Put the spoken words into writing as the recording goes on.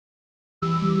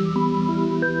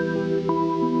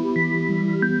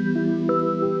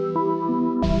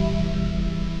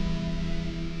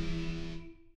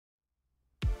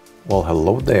Well,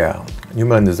 hello there,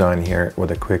 Lumion Design here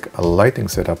with a quick lighting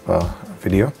setup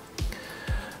video.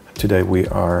 Today we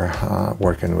are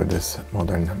working with this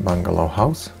modern bungalow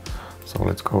house. So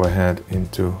let's go ahead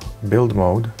into build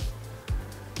mode.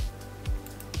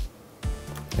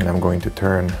 And I'm going to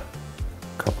turn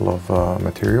a couple of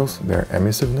materials, their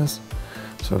emissiveness,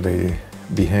 so they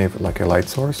behave like a light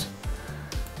source.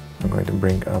 I'm going to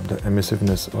bring up the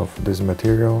emissiveness of this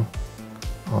material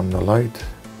on the light.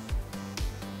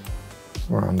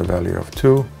 We're on the value of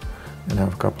 2, and I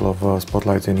have a couple of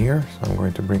spotlights in here, so I'm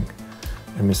going to bring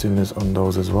emissiveness on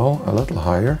those as well, a little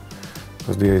higher,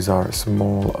 because these are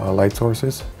small light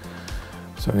sources.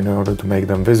 So in order to make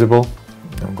them visible,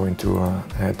 I'm going to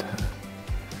add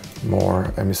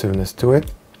more emissiveness to it.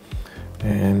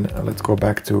 And let's go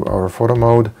back to our photo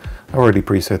mode. I already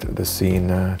preset the scene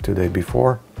today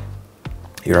before.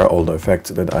 Here are all the effects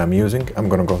that I'm using. I'm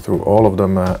going to go through all of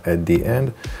them at the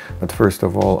end, but first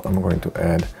of all I'm going to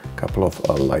add a couple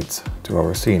of lights to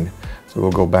our scene. So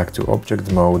we'll go back to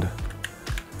object mode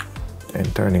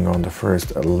and turning on the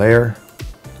first layer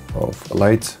of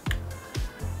lights.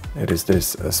 It is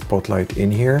this spotlight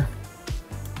in here.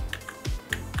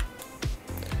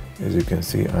 As you can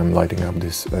see, I'm lighting up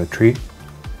this tree.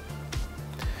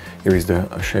 Here is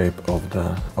the shape of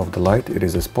the light. It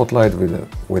is a spotlight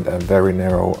with a very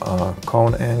narrow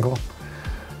cone angle.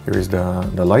 Here is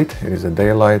the light. It is a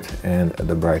daylight and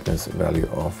the brightness value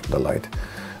of the light.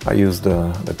 I use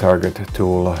the target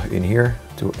tool in here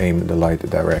to aim the light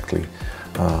directly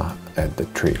at the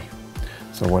tree.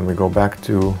 So when we go back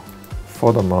to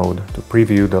photo mode to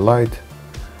preview the light,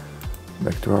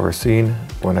 back to our scene,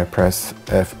 when I press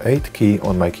F8 key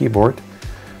on my keyboard,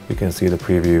 you can see the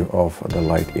preview of the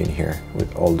light in here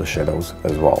with all the shadows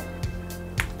as well.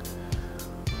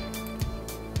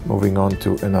 Moving on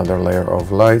to another layer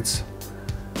of lights.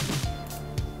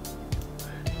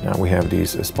 Now we have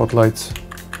these spotlights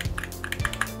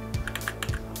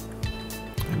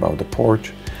above the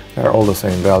porch. They're all the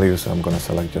same values, so I'm going to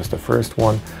select just the first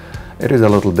one. It is a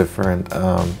little different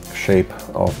shape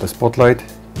of the spotlight.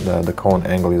 The cone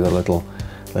angle is a little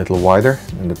wider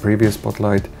than the previous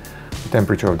spotlight. The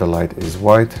temperature of the light is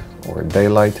white or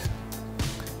daylight,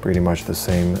 pretty much the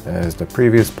same as the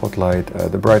previous spotlight.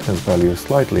 The brightness value is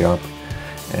slightly up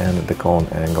and the cone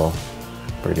angle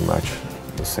pretty much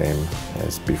the same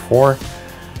as before.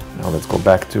 Now let's go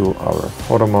back to our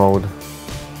photo mode to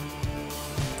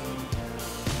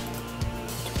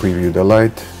preview the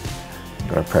light. I'm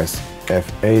going to press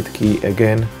F8 key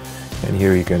again, and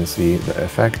here you can see the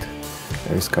effect.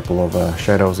 There's a couple of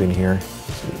shadows in here,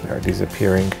 so they are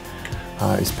disappearing.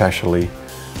 Especially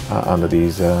under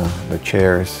these the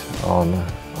chairs on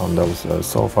those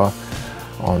sofa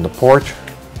on the porch.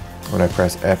 When I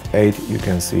press F8, you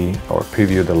can see or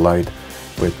preview the light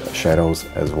with shadows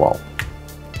as well.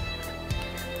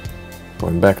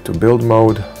 Going back to build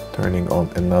mode, turning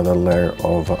on another layer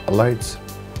of lights.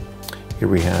 Here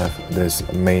we have this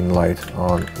main light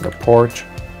on the porch.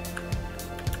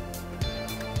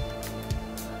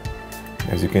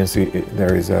 As you can see,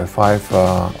 there is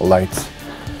 5 lights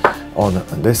on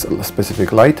this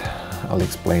specific light. I'll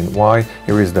explain why.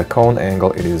 Here is the cone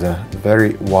angle. It is a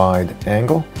very wide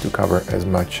angle to cover as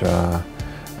much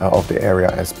of the area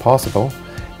as possible.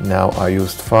 Now I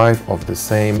used 5 of the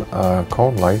same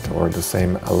cone light or the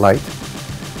same light.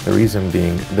 The reason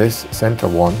being this center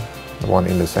one, the one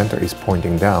in the center, is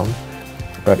pointing down.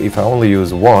 But if I only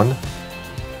use one,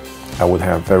 I would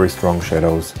have very strong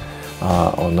shadows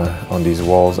on these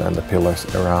walls and the pillars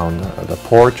around the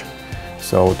porch.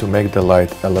 So to make the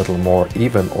light a little more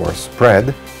even or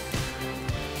spread,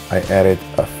 I added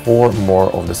 4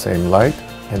 more of the same light,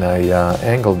 and I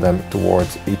angled them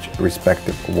towards each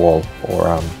respective wall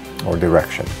or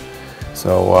direction.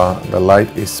 So the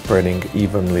light is spreading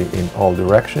evenly in all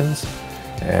directions,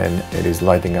 and it is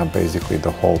lighting up basically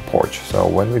the whole porch. So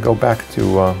when we go back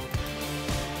to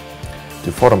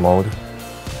photo mode,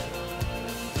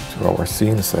 to our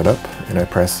scene setup, and I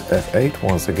press F8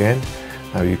 once again,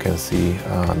 now you can see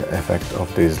the effect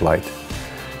of this light.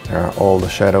 There are all the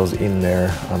shadows in there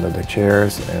under the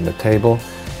chairs and the table,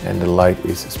 and the light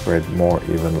is spread more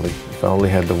evenly. If I only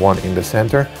had the one in the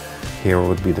center, here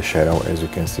would be the shadow, as you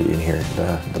can see in here,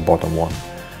 the bottom one.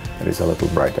 It is a little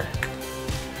brighter.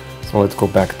 So let's go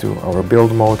back to our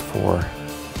build mode for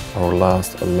our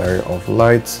last layer of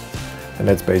lights, and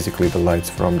that's basically the lights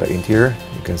from the interior.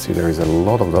 You can see there is a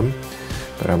lot of them,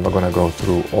 but I'm not going to go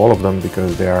through all of them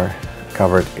because they are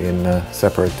covered in a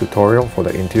separate tutorial for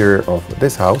the interior of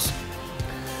this house.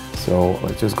 So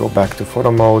let's just go back to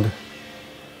photo mode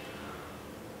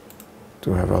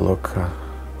to have a look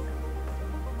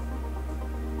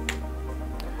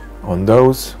on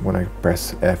those. When I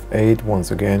press F8,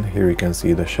 once again, here you can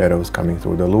see the shadows coming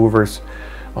through the louvers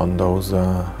on those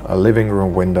living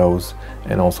room windows,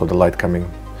 and also the light coming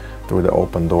through the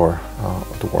open door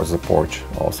towards the porch,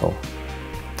 also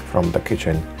from the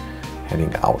kitchen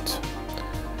heading out.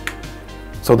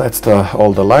 So that's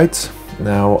all the lights.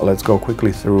 Now let's go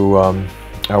quickly through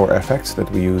our effects that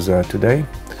we use today.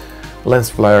 Lens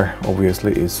flare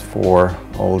obviously is for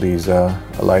all these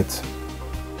lights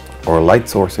or light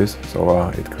sources, so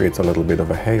it creates a little bit of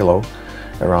a halo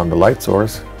around the light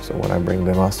source. So when I bring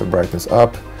the master brightness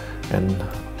up and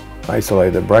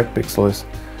isolate the bright pixels,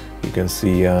 you can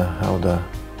see how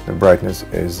the brightness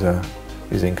is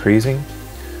increasing.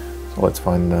 So let's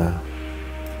find the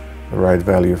right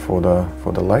value for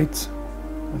the lights.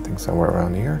 I think somewhere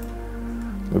around here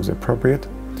looks appropriate.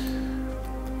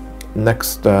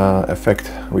 Next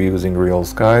effect, we're using real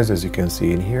skies, as you can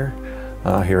see in here.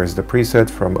 Here is the preset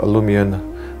from Lumion.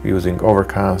 We're using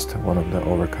overcast, one of the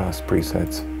overcast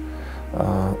presets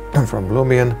from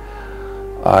Lumion.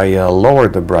 I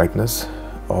lowered the brightness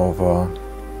of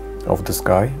the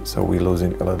sky, so we're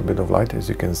losing a little bit of light, as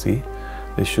you can see.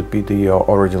 This should be the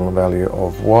original value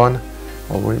of 1.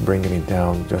 We're bringing it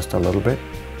down just a little bit,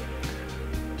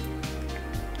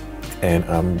 and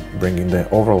I'm bringing the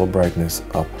overall brightness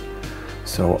up,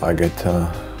 so I get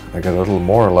a little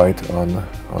more light on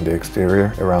the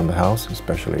exterior around the house,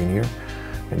 especially in here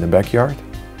in the backyard.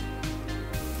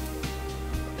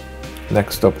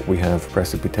 Next up we have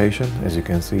precipitation. As you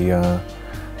can see,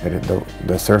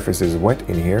 the surface is wet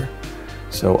in here,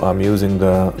 so I'm using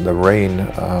the rain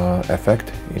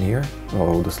effect in here.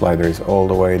 So the slider is all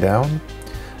the way down,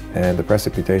 and the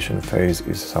precipitation phase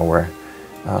is somewhere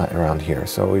around here.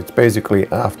 So it's basically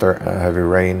after a heavy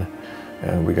rain,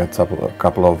 and we got a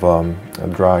couple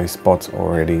of dry spots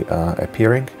already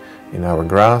appearing in our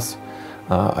grass.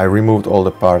 I removed all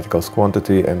the particles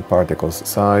quantity and particles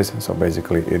size, so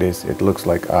basically it looks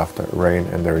like after rain,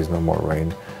 and there is no more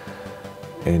rain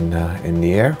in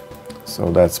the air.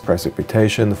 So that's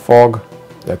precipitation. Fog,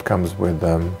 that comes with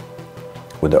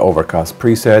the overcast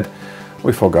preset.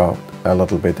 We forgot a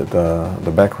little bit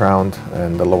the background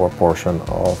and the lower portion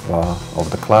of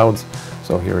the clouds.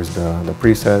 So here is the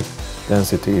preset.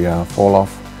 Density fall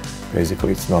off.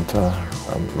 Basically it's not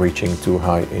reaching too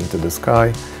high into the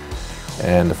sky.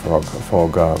 And the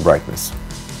fog brightness.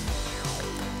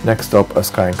 Next up,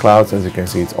 sky and clouds. As you can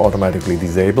see, it's automatically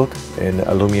disabled in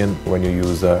Lumion when you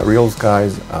use real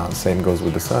skies. Same goes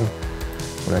with the sun.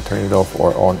 When I turn it off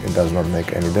or on, it does not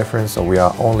make any difference. So we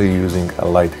are only using a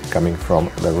light coming from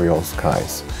the real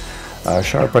skies.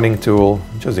 Sharpening tool,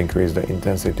 just increase the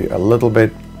intensity a little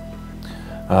bit.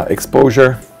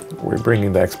 Exposure, we're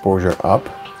bringing the exposure up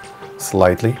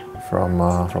slightly from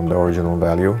the original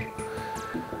value,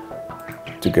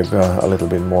 to give a little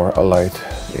bit more light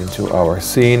into our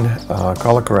scene.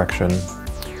 Color correction,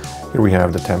 here we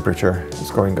have the temperature. It's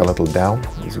going a little down.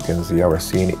 As you can see, our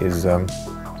scene is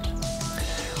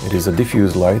it is a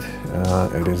diffuse light.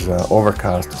 It is an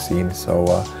overcast scene, so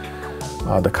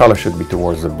the color should be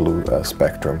towards the blue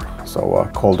spectrum, so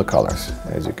colder colors,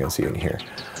 as you can see in here.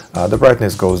 The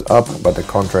brightness goes up, but the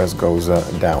contrast goes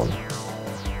down.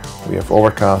 We have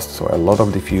overcast, so a lot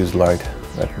of diffuse light.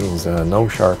 That means no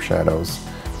sharp shadows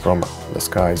from the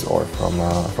skies or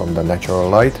from the natural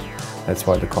light. That's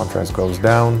why the contrast goes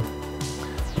down.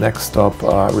 Next up,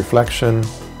 reflection.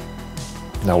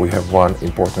 Now we have one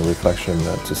important reflection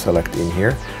to select in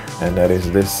here, and that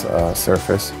is this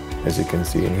surface, as you can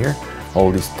see in here.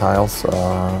 All these tiles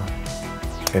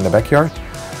in the backyard.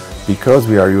 Because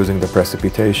we are using the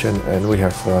precipitation, and we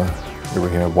have here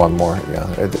we have one more. Yeah,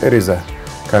 it is a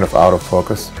kind of out of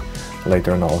focus.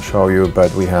 Later on I'll show you,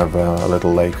 but we have a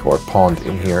little lake or pond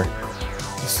in here,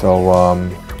 so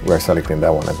we're selecting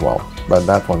that one as well. But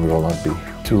that one will not be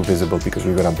too visible because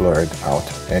we're gonna blur it out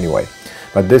anyway.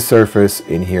 But this surface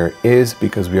in here is,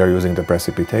 because we are using the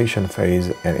precipitation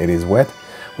phase and it is wet,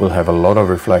 we'll have a lot of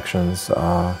reflections,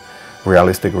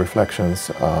 realistic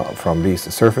reflections from these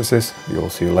surfaces.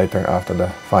 You'll see later after the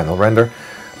final render.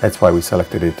 That's why we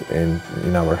selected it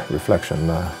in our reflection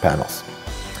panels.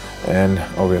 And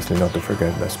obviously not to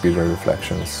forget the speed ray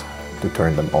reflections to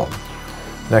turn them on.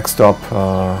 Next up,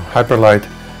 hyperlight.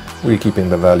 We're keeping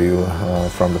the value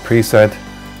from the preset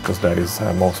because that is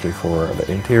mostly for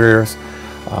the interiors.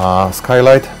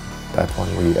 Skylight, that one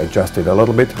we adjusted a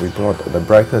little bit. We brought the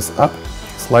brightness up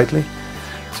slightly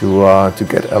to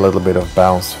get a little bit of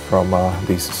bounce from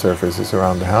these surfaces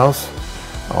around the house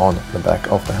on the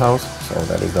back of the house. So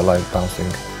that is the light bouncing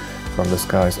from the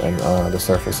skies and the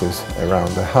surfaces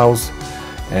around the house.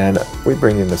 And we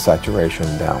bring in the saturation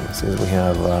down. Since we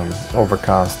have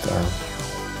overcast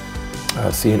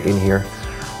seen in here,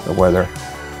 the weather.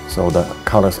 So the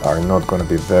colors are not going to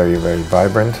be very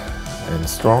vibrant and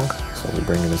strong. So we're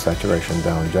bringing the saturation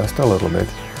down just a little bit.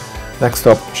 Next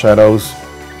up, shadows.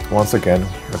 Once again,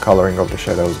 the coloring of the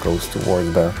shadows goes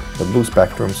towards the blue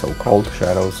spectrum, so cold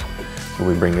shadows. So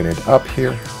we're bringing it up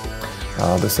here.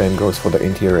 The same goes for the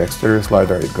interior exterior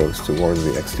slider. It goes towards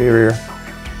the exterior.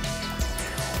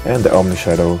 And the Omni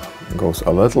shadow goes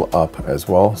a little up as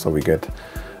well, so we get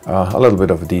a little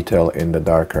bit of detail in the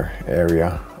darker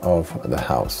area of the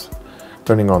house.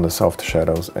 Turning on the soft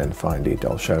shadows and fine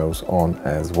detail shadows on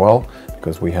as well,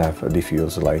 because we have a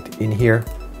diffuse light in here.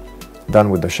 Done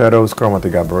with the shadows,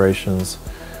 chromatic aberrations.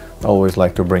 I always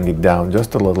like to bring it down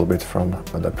just a little bit from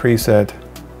the preset.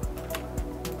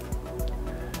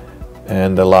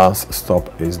 And the last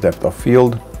stop is depth of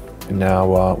field.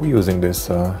 Now we're using this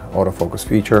autofocus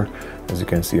feature. As you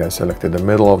can see, I selected the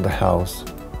middle of the house,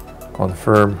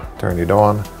 confirm, turn it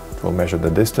on. It will measure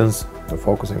the distance, the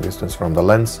focusing distance from the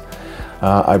lens.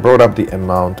 I brought up the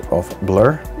amount of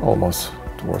blur almost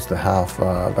towards the half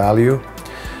value,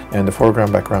 and the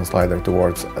foreground background slider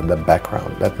towards the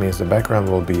background. That means the background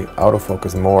will be out of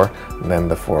focus more than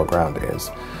the foreground is.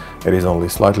 It is only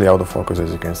slightly out of focus,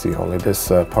 as you can see, only this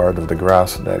part of the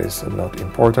grass that is not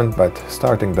important, but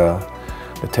starting the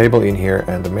table in here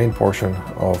and the main portion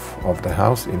of the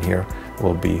house in here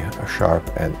will be sharp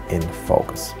and in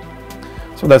focus.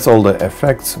 So that's all the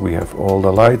effects. We have all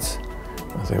the lights.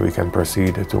 I think we can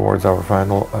proceed towards our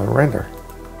final render.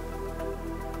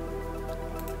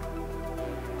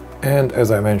 And as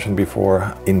I mentioned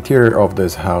before, interior of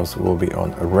this house will be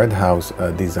on a Red House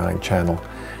design channel,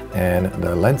 and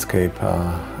the landscape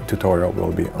tutorial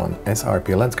will be on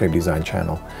SRP landscape design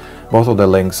channel. Both of the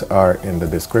links are in the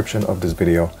description of this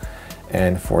video.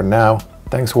 And for now,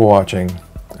 thanks for watching,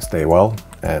 stay well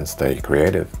and stay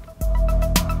creative.